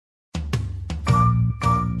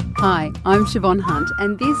Hi, I'm Siobhan Hunt,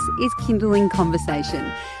 and this is Kindling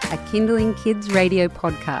Conversation, a Kindling Kids radio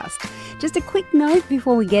podcast. Just a quick note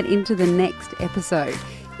before we get into the next episode.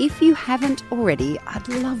 If you haven't already, I'd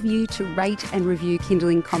love you to rate and review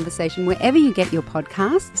Kindling Conversation wherever you get your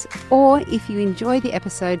podcasts, or if you enjoy the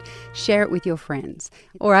episode, share it with your friends.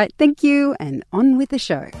 All right, thank you, and on with the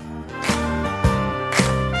show.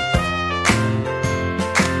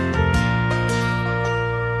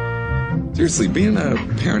 Seriously, being a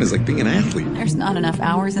parent is like being an athlete. There's not enough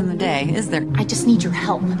hours in the day, is there? I just need your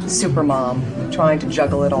help. Supermom, trying to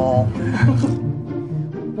juggle it all.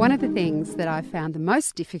 One of the things that I've found the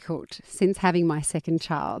most difficult since having my second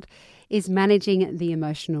child is managing the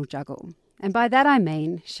emotional juggle. And by that I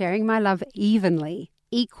mean sharing my love evenly,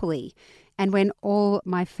 equally, and when all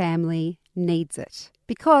my family needs it.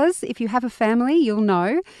 Because if you have a family, you'll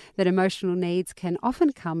know that emotional needs can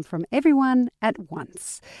often come from everyone at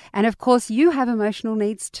once. And of course, you have emotional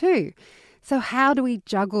needs too. So how do we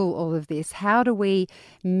juggle all of this? How do we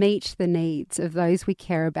meet the needs of those we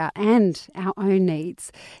care about and our own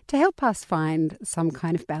needs? To help us find some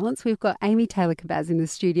kind of balance, we've got Amy Taylor-Kabbaz in the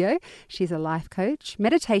studio. She's a life coach,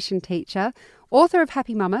 meditation teacher, author of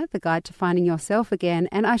Happy Mama, The Guide to Finding Yourself Again,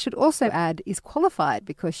 and I should also add is qualified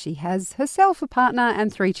because she has herself a partner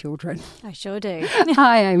and 3 children. I sure do.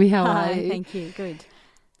 Hi Amy, how are Hi, you? thank you. Good.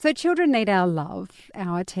 So children need our love,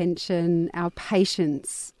 our attention, our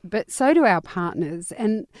patience, but so do our partners.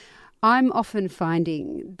 And I'm often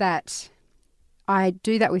finding that I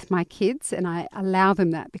do that with my kids and I allow them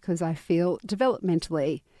that because I feel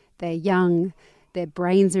developmentally they're young, their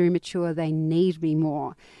brains are immature, they need me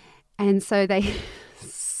more. And so they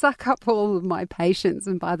suck up all of my patience.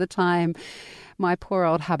 And by the time my poor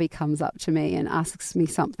old hubby comes up to me and asks me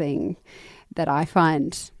something that I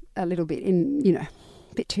find a little bit a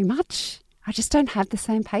bit too much, I just don't have the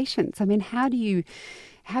same patience. I mean, how do you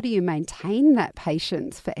maintain that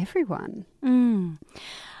patience for everyone?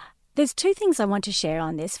 There's 2 things I want to share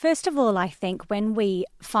on this. First of all, I think when we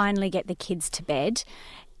finally get the kids to bed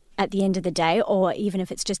at the end of the day, or even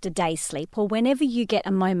if it's just a day's sleep, or whenever you get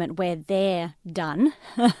a moment where they're done,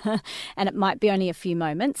 and it might be only a few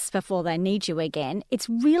moments before they need you again, it's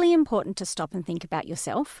really important to stop and think about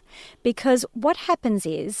yourself. Because what happens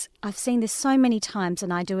is, I've seen this so many times,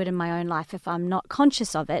 and I do it in my own life if I'm not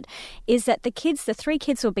conscious of it, is that the 3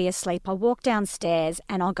 kids will be asleep, I'll walk downstairs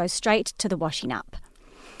and I'll go straight to the washing up.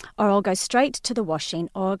 Or I'll go straight to the washing,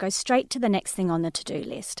 or I'll go straight to the next thing on the to-do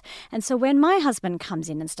list. And so when my husband comes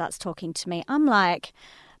in and starts talking to me, I'm like,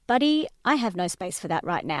 buddy, I have no space for that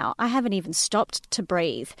right now. I haven't even stopped to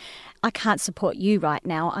breathe. I can't support you right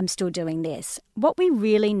now. I'm still doing this. What we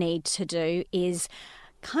really need to do is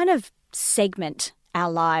kind of segment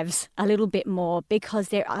our lives a little bit more because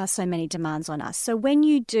there are so many demands on us. So when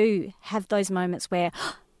you do have those moments where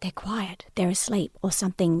they're quiet, they're asleep, or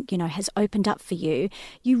something, has opened up for you,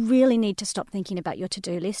 you really need to stop thinking about your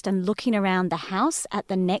to-do list and looking around the house at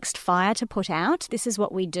the next fire to put out. This is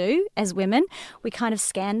what we do as women. We kind of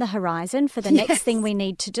scan the horizon for the next thing we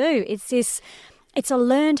need to do. It's a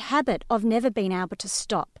learned habit of never being able to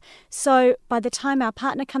stop. So by the time our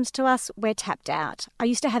partner comes to us, we're tapped out. I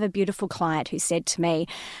used to have a beautiful client who said to me,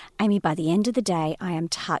 Amy, by the end of the day, I am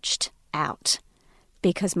touched out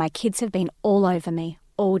because my kids have been all over me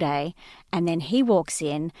all day, and then he walks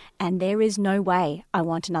in and there is no way I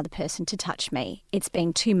want another person to touch me. It's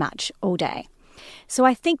been too much all day. So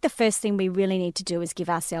I think the first thing we really need to do is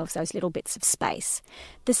give ourselves those little bits of space.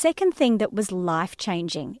 The second thing that was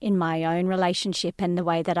life-changing in my own relationship and the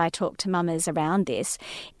way that I talk to mamas around this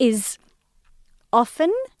is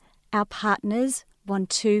often our partners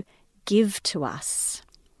want to give to us.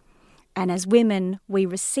 And as women, we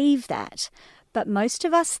receive that. But most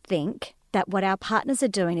of us think that what our partners are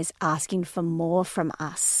doing is asking for more from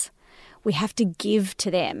us. We have to give to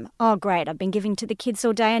them. Oh, great, I've been giving to the kids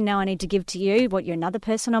all day and now I need to give to you. What, you're another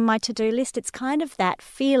person on my to-do list? It's kind of that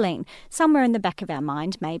feeling, somewhere in the back of our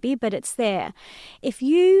mind maybe, but it's there. If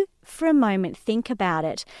you, for a moment, think about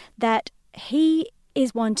it, that he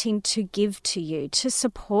is wanting to give to you, to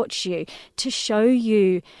support you, to show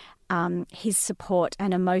you his support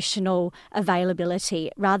and emotional availability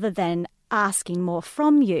rather than asking more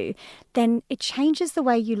from you, then it changes the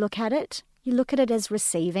way you look at it. You look at it as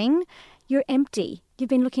receiving. You're empty. You've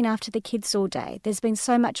been looking after the kids all day. There's been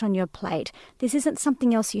so much on your plate. This isn't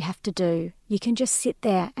something else you have to do. You can just sit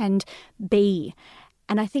there and be.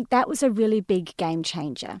 And I think that was a really big game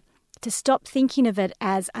changer. To stop thinking of it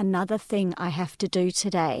as another thing I have to do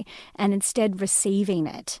today and instead receiving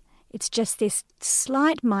it. It's just this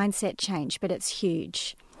slight mindset change, but it's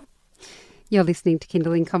huge. You're listening to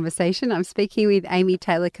Kindle in Conversation. I'm speaking with Amy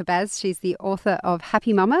Taylor-Kabbaz. She's the author of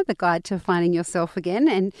Happy Mama, The Guide to Finding Yourself Again.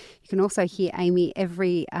 And you can also hear Amy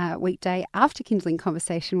every weekday after Kindle in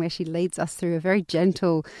Conversation, where she leads us through a very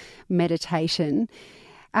gentle meditation.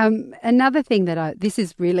 Another thing this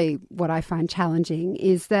is really what I find challenging,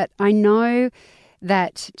 is that I know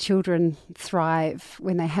that children thrive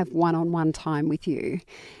when they have one-on-one time with you.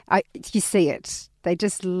 You see it. They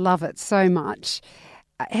just love it so much.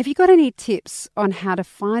 Have you got any tips on how to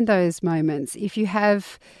find those moments if you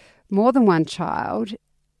have more than one child?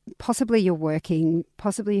 Possibly you're working,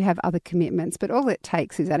 possibly you have other commitments, but all it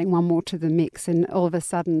takes is adding one more to the mix, and all of a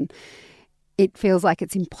sudden it feels like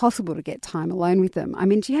it's impossible to get time alone with them. I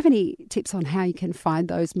mean, do you have any tips on how you can find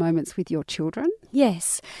those moments with your children?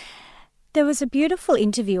 Yes. There was a beautiful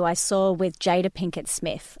interview I saw with Jada Pinkett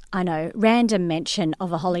Smith. I know, random mention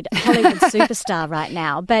of a Hollywood superstar right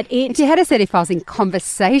now, but if you had said if I was in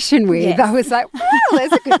conversation with, yes. I was like, well,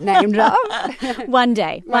 there's a good name drop. One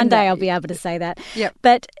day I'll be able to say that. Yep.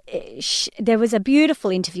 But there was a beautiful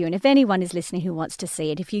interview, and if anyone is listening who wants to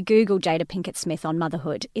see it, if you Google Jada Pinkett Smith on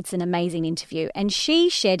motherhood, it's an amazing interview. And she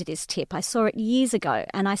shared this tip. I saw it years ago,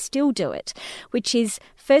 and I still do it, which is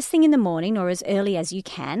first thing in the morning or as early as you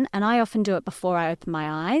can, and I often do it before I open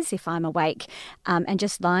my eyes if I'm awake, and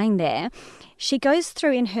just lying there. She goes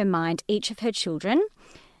through in her mind each of her children,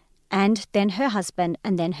 and then her husband,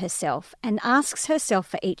 and then herself, and asks herself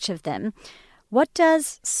for each of them, what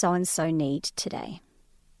does so-and-so need today?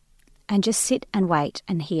 And just sit and wait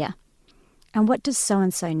and hear. And what does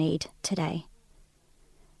so-and-so need today?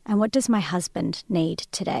 And what does my husband need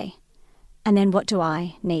today? And then what do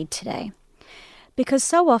I need today? Because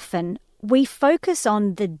so often we focus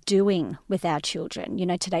on the doing with our children. You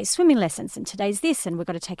know, today's swimming lessons and today's this, and we've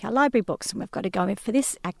got to take our library books and we've got to go in for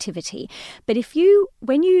this activity. But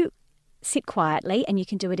when you sit quietly, and you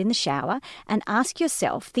can do it in the shower, and ask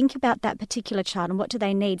yourself, think about that particular child and what do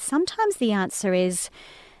they need? Sometimes the answer is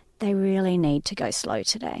they really need to go slow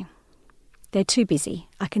today. They're too busy.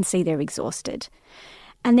 I can see they're exhausted.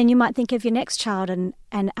 And then you might think of your next child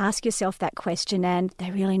and ask yourself that question, and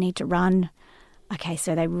they really need to run. Okay,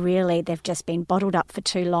 so they've just been bottled up for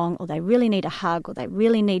too long, or they really need a hug, or they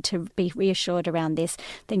really need to be reassured around this.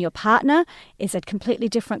 Then your partner is a completely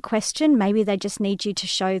different question. Maybe they just need you to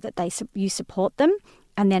show that you support them,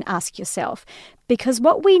 and then ask yourself. Because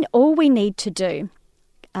all we need to do,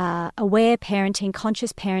 aware parenting,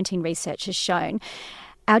 conscious parenting research has shown,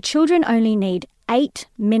 our children only need 8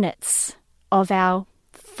 minutes of our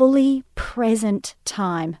fully present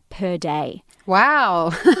time per day.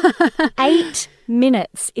 Wow. 8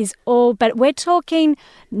 minutes is all, but we're talking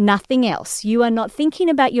nothing else. You are not thinking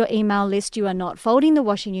about your email list. You are not folding the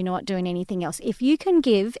washing. You're not doing anything else. If you can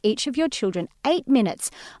give each of your children 8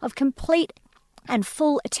 minutes of complete and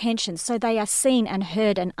full attention so they are seen and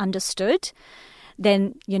heard and understood,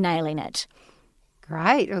 then you're nailing it.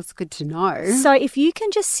 Great. It was good to know. So if you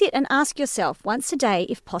can just sit and ask yourself once a day,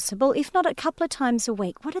 if possible, if not a couple of times a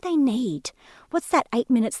week, what do they need? What's that 8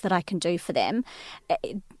 minutes that I can do for them?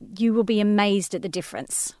 You will be amazed at the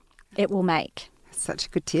difference it will make. Such a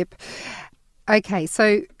good tip. Okay,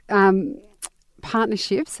 so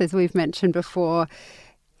partnerships, as we've mentioned before,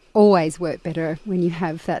 always work better when you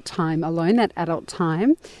have that time alone, that adult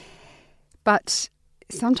time. But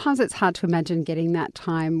sometimes it's hard to imagine getting that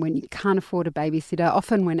time when you can't afford a babysitter.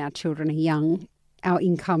 Often when our children are young, our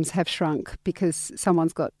incomes have shrunk because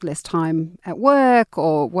someone's got less time at work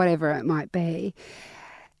or whatever it might be.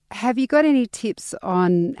 Have you got any tips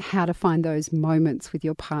on how to find those moments with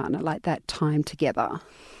your partner, like that time together?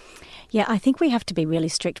 Yeah, I think we have to be really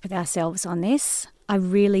strict with ourselves on this. I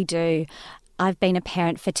really do. I've been a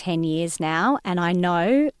parent for 10 years now, and I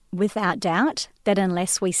know without doubt that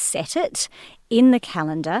unless we set it in the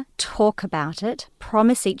calendar, talk about it,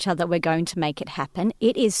 promise each other we're going to make it happen,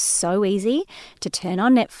 it is so easy to turn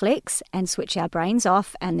on Netflix and switch our brains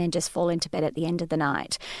off and then just fall into bed at the end of the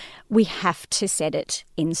night. We have to set it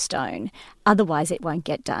in stone. Otherwise, it won't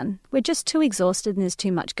get done. We're just too exhausted and there's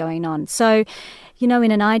too much going on. So, you know,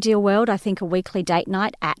 in an ideal world, I think a weekly date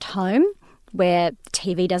night at home where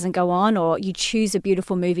TV doesn't go on, or you choose a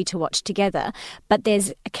beautiful movie to watch together, but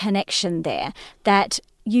there's a connection there, that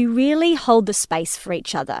you really hold the space for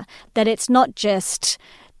each other, that it's not just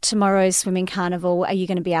tomorrow's swimming carnival, are you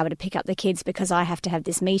going to be able to pick up the kids because I have to have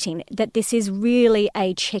this meeting, that this is really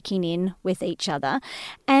a checking in with each other.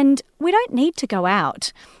 And we don't need to go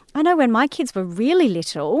out. I know when my kids were really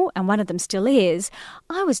little, and one of them still is,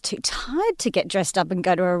 I was too tired to get dressed up and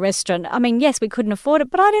go to a restaurant. I mean, yes, we couldn't afford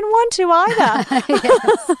it, but I didn't want to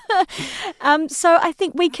either. So I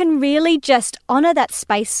think we can really just honour that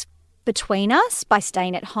space between us by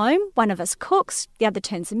staying at home. One of us cooks, the other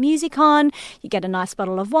turns the music on, you get a nice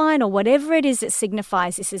bottle of wine or whatever it is that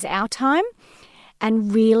signifies this is our time.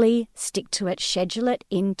 And really stick to it, schedule it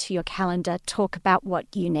into your calendar, talk about what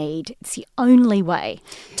you need. It's the only way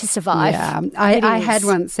to survive. Yeah, I had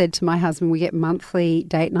once said to my husband, we get monthly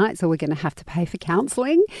date nights or we're going to have to pay for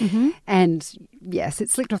counselling. Mm-hmm. And yes,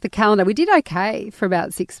 it slipped off the calendar. We did okay for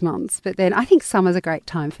about 6 months, but then I think summer's a great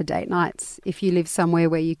time for date nights. If you live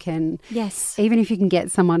somewhere where you can, yes, even if you can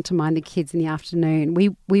get someone to mind the kids in the afternoon.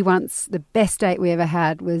 We once, the best date we ever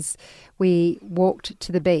had was we walked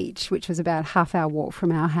to the beach, which was about a half-hour walk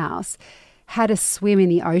from our house, had a swim in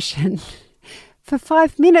the ocean for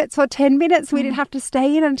 5 minutes or 10 minutes. We didn't have to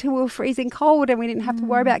stay in until we were freezing cold, and we didn't have to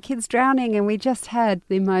worry about kids drowning, and we just had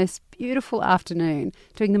the most beautiful afternoon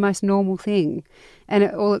doing the most normal thing. And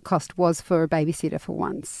all it cost was for a babysitter for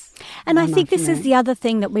once. And I think this is the other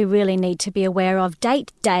thing that we really need to be aware of.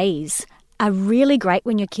 Date days are really great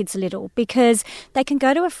when your kids are little because they can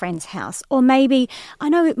go to a friend's house, or maybe, I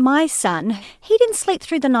know my son, he didn't sleep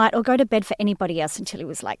through the night or go to bed for anybody else until he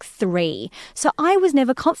was like 3. So I was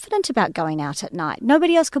never confident about going out at night.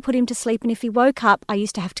 Nobody else could put him to sleep, and if he woke up, I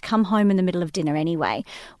used to have to come home in the middle of dinner anyway.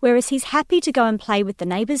 Whereas he's happy to go and play with the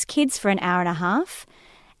neighbours' kids for an hour and a half.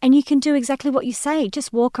 And you can do exactly what you say.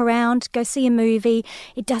 Just walk around, go see a movie.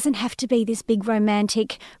 It doesn't have to be this big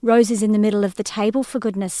romantic roses in the middle of the table, for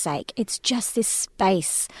goodness sake. It's just this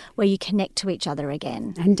space where you connect to each other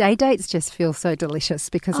again. And day dates just feel so delicious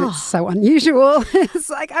because it's so unusual. It's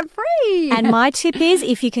like, I'm free. And my tip is,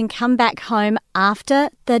 if you can come back home after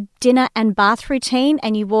the dinner and bath routine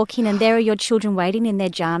and you walk in and there are your children waiting in their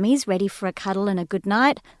jammies, ready for a cuddle and a good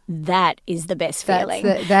night, that is the best feeling.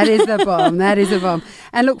 That is the bomb. That is a bomb.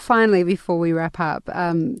 And look, finally, before we wrap up,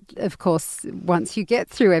 of course, once you get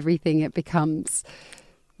through everything, it becomes,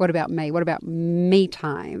 what about me? What about me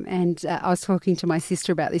time? And I was talking to my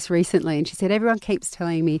sister about this recently, and she said, everyone keeps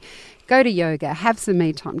telling me, go to yoga, have some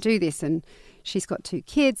me time, do this. And she's got 2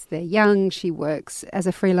 kids. They're young. She works as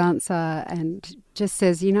a freelancer and just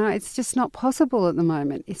says, it's just not possible at the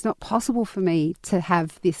moment. It's not possible for me to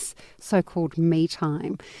have this so-called me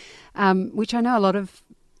time, which I know a lot of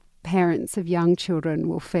parents of young children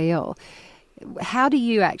will feel. How do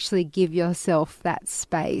you actually give yourself that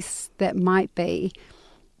space that might be,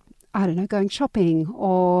 I don't know, going shopping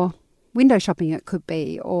or window shopping it could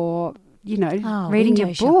be, or, reading your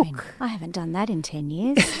book? Shopping. I haven't done that in 10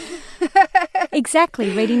 years. Exactly,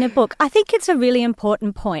 reading a book. I think it's a really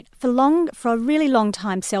important point. For a really long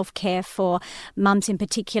time, self-care for mums in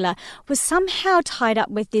particular was somehow tied up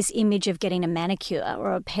with this image of getting a manicure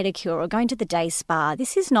or a pedicure or going to the day spa.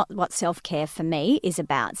 This is not what self-care for me is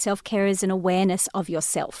about. Self-care is an awareness of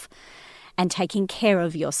yourself and taking care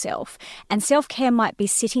of yourself. And self-care might be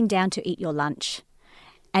sitting down to eat your lunch.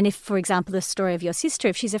 And if, for example, the story of your sister,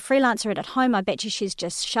 if she's a freelancer at home, I bet you she's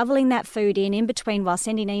just shoveling that food in between while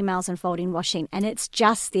sending emails and folding washing. And it's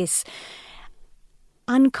just this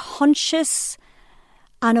unconscious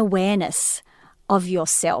unawareness of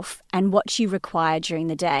yourself and what you require during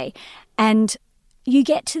the day. And you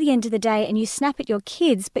get to the end of the day and you snap at your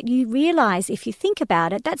kids, but you realise, if you think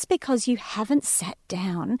about it, that's because you haven't sat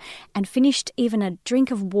down and finished even a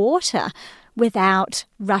drink of water without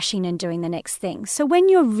rushing and doing the next thing. So when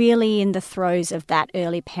you're really in the throes of that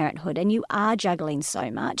early parenthood and you are juggling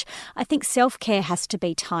so much, I think self-care has to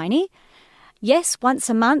be tiny. Yes, once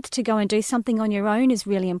a month to go and do something on your own is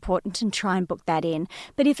really important, and try and book that in.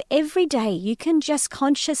 But if every day you can just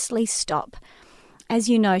consciously stop. As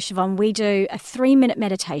you know, Siobhan, we do a 3-minute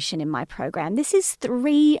meditation in my program. This is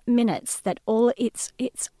 3 minutes that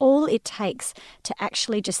it's all it takes to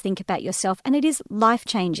actually just think about yourself, and it is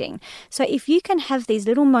life-changing. So if you can have these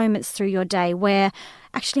little moments through your day where,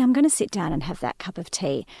 actually, I'm going to sit down and have that cup of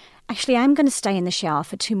tea. Actually, I'm going to stay in the shower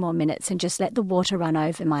for 2 more minutes and just let the water run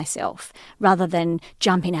over myself rather than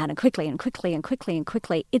jumping out and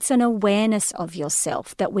quickly. It's an awareness of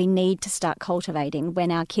yourself that we need to start cultivating when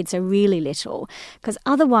our kids are really little, because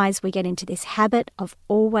otherwise we get into this habit of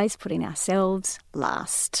always putting ourselves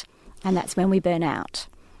last, and that's when we burn out.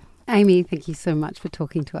 Amy, thank you so much for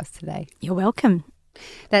talking to us today. You're welcome.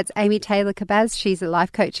 That's Amy Taylor-Kabbaz. She's a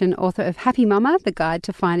life coach and author of Happy Mama, The Guide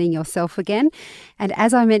to Finding Yourself Again. And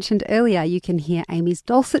as I mentioned earlier, you can hear Amy's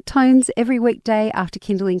dulcet tones every weekday after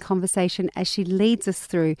Kindling Conversation as she leads us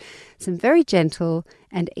through some very gentle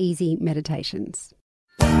and easy meditations.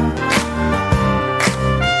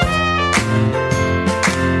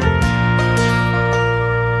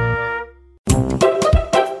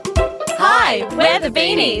 Hi, Hi, we're the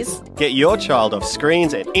Beanies. Get your child off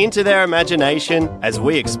screens and into their imagination as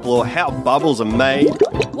we explore how bubbles are made.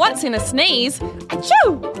 What's in a sneeze?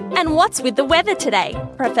 Achoo! And what's with the weather today?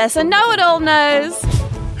 Professor Know-It-All knows.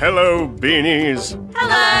 Hello, Beanies.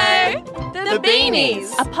 Hello! The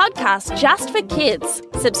Beanies, a podcast just for kids.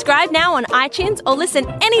 Subscribe now on iTunes or listen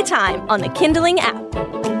anytime on the Kindling app.